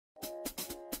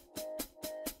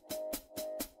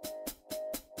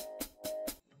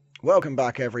Welcome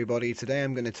back everybody. Today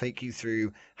I'm going to take you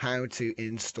through how to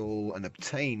install and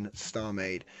obtain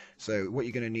Starmade. So what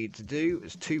you're going to need to do,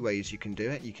 there's two ways you can do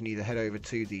it. You can either head over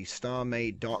to the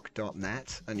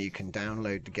starmadedoc.net and you can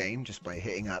download the game just by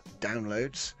hitting up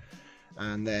downloads,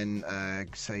 and then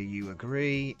say you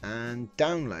agree and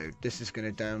download. This is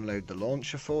going to download the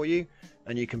launcher for you,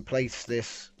 and you can place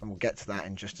this, and we'll get to that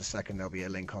in just a second. There'll be a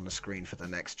link on the screen for the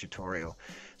next tutorial.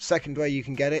 Second way you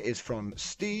can get it is from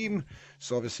Steam.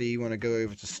 So obviously you want to go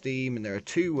over to Steam, and there are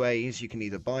two ways. You can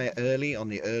either buy it early on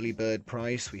the early bird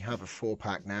price. We have a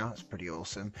 4-pack now, that's pretty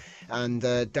awesome, and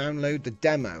download the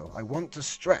demo. I want to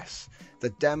stress,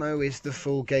 the demo is the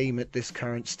full game at this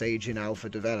current stage in alpha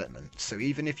development. So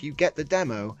even if you get the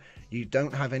demo, you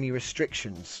don't have any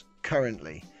restrictions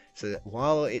currently. So that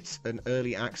while it's an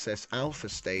early access alpha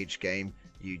stage game,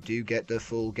 you do get the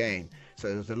full game.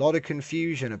 So there's a lot of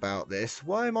confusion about this.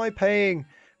 Why am I paying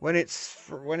when it's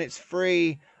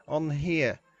free on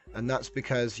here? And that's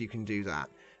because you can do that.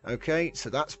 Okay, so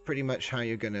that's pretty much how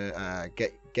you're gonna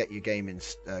get your game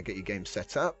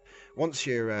set up. Once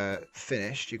you're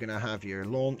finished, you're gonna have your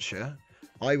launcher.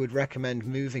 I would recommend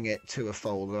moving it to a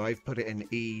folder. I've put it in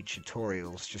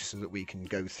e-tutorials just so that we can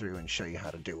go through and show you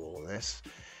how to do all of this.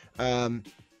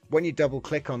 When you double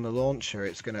click on the launcher,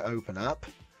 it's going to open up.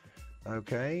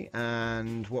 Okay,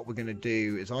 and what we're going to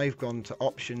do is I've gone to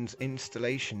options,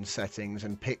 installation settings,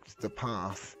 and picked the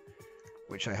path,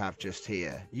 which I have just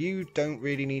here. You don't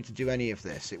really need to do any of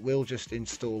this. It will just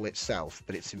install itself,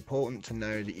 but it's important to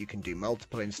know that you can do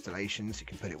multiple installations. You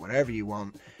can put it wherever you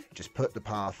want. Just put the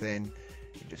path in.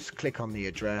 You just click on the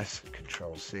address,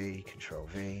 Control C, Control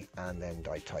V, and then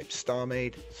I type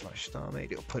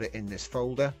Starmade/Starmade. It'll put it in this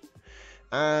folder.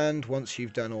 And once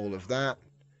you've done all of that,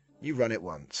 you run it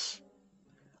once.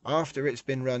 After it's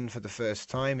been run for the first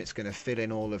time, it's going to fill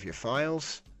in all of your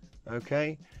files.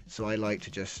 Okay, so I like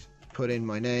to just put in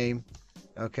my name.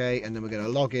 Okay, and then we're going to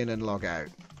log in and log out.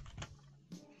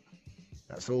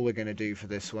 That's all we're going to do for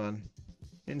this one.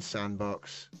 In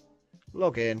Sandbox,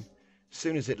 log in. As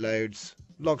soon as it loads,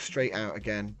 log straight out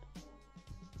again,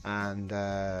 and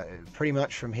pretty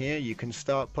much from here you can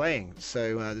start playing.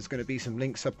 So there's going to be some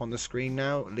links up on the screen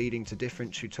now leading to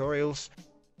different tutorials.